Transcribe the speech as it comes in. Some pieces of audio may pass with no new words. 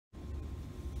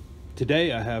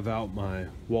Today I have out my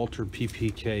Walther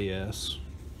PPK.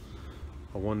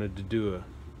 I wanted to do a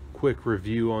quick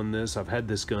review on this. I've had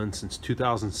this gun since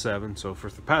 2007, so for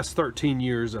the past 13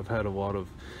 years I've had a lot of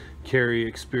carry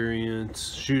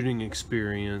experience, shooting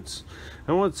experience.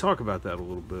 I want to talk about that a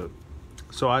little bit.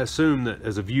 So I assume that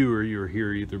as a viewer you're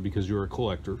here either because you're a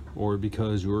collector or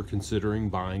because you're considering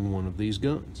buying one of these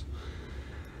guns.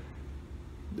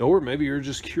 Or maybe you're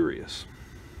just curious.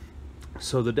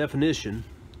 So the definition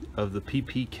of the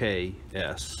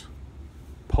PPKS,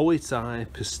 Polizei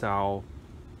Pistole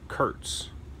Kurz,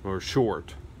 or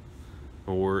short,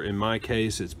 or in my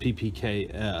case it's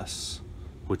PPKS,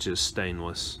 which is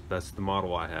stainless. That's the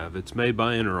model I have. It's made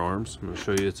by InterArms. I'm going to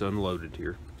show you it's unloaded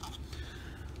here.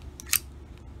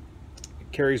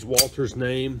 It carries Walther's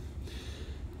name.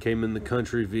 Came in the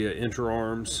country via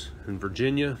InterArms in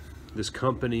Virginia. This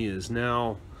company is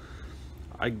now,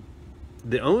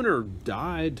 the owner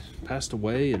died, passed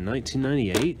away in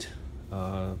 1998.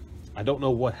 I don't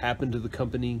know what happened to the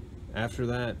company after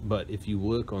that, but if you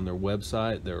look on their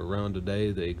website, they're around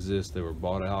today. They exist. They were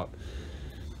bought out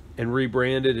and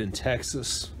rebranded in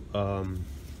Texas. A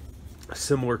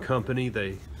similar company.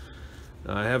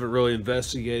 I haven't really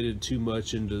investigated too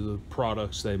much into the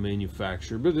products they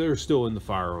manufacture, but they're still in the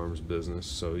firearms business,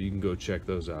 so you can go check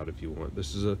those out if you want.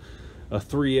 This is a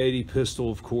 380 pistol,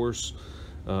 of course.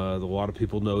 A lot of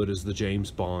people know it as the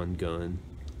James Bond gun.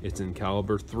 It's in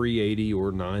caliber 380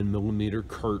 or 9mm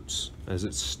Kurz, as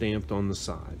it's stamped on the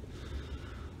side.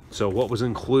 So what was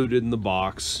included in the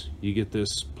box? You get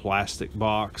this plastic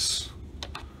box.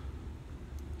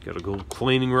 Got a little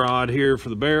cleaning rod here for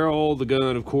the barrel, the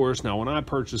gun, of course. Now, when I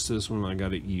purchased this one, I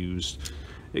got it used.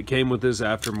 It came with this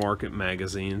aftermarket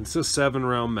magazine. It's a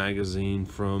 7-round magazine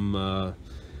from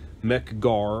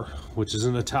Gar, which is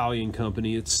an Italian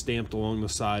company. It's stamped along the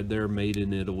side there, made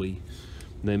in Italy.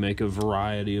 They make a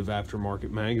variety of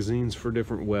aftermarket magazines for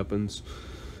different weapons.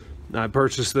 I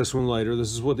purchased this one later.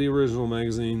 This is what the original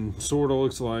magazine sort of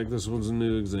looks like. This one's a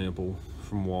new example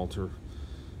from Walther.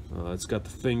 It's got the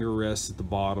finger rest at the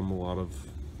bottom. A lot of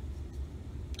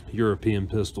European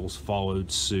pistols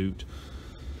followed suit.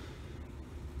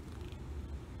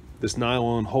 This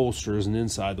nylon holster is an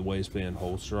inside the waistband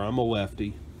holster. I'm a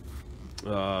lefty.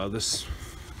 I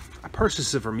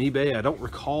purchased it from eBay. I don't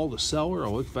recall the seller. I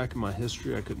looked back in my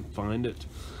history. I couldn't find it.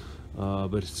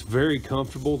 But it's very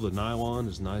comfortable. The nylon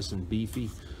is nice and beefy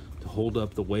to hold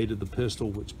up the weight of the pistol,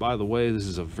 which, by the way, this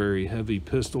is a very heavy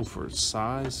pistol for its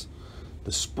size.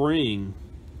 The spring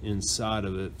inside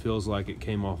of it feels like it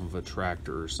came off of a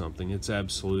tractor or something. It's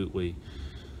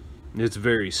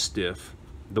very stiff.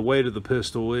 The weight of the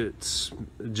pistol, it's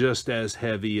just as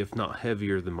heavy, if not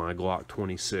heavier, than my Glock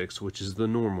 26, which is the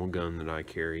normal gun that I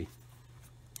carry.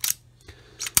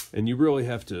 And you really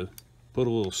have to put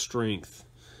a little strength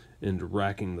into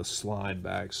racking the slide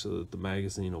back so that the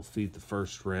magazine will feed the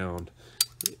first round.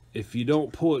 If you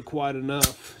don't pull it quite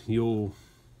enough, you'll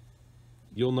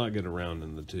not get around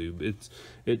in the tube.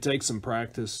 It takes some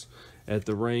practice at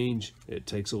the range. It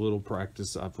takes a little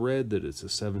practice. I've read that it's a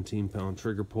 17-pound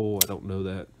trigger pull. I don't know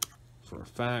that for a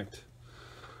fact,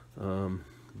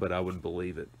 but I would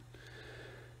believe it.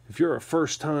 If you're a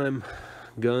first-time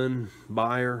gun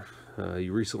buyer,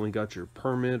 you recently got your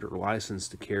permit or license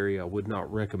to carry, I would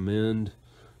not recommend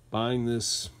buying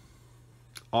this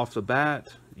off the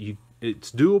bat.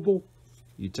 It's doable.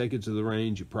 You take it to the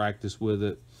range, you practice with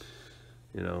it.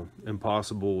 You know,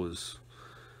 impossible is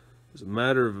a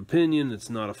matter of opinion. It's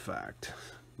not a fact.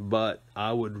 But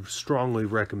I would strongly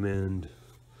recommend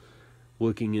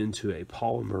looking into a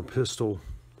polymer pistol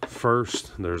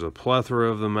first. There's a plethora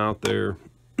of them out there.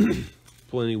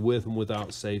 Plenty with and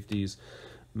without safeties,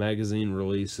 magazine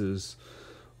releases,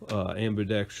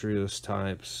 ambidextrous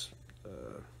types.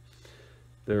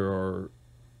 There are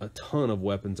a ton of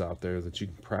weapons out there that you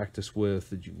can practice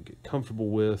with, that you can get comfortable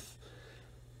with.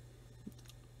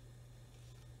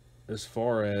 As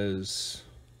far as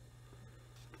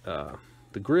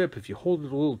the grip, if you hold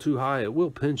it a little too high, it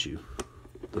will pinch you.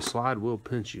 The slide will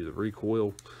pinch you. The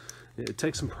recoil, it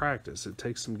takes some practice. It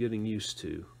takes some getting used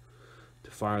to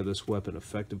fire this weapon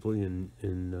effectively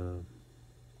and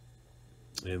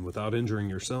without injuring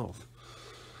yourself.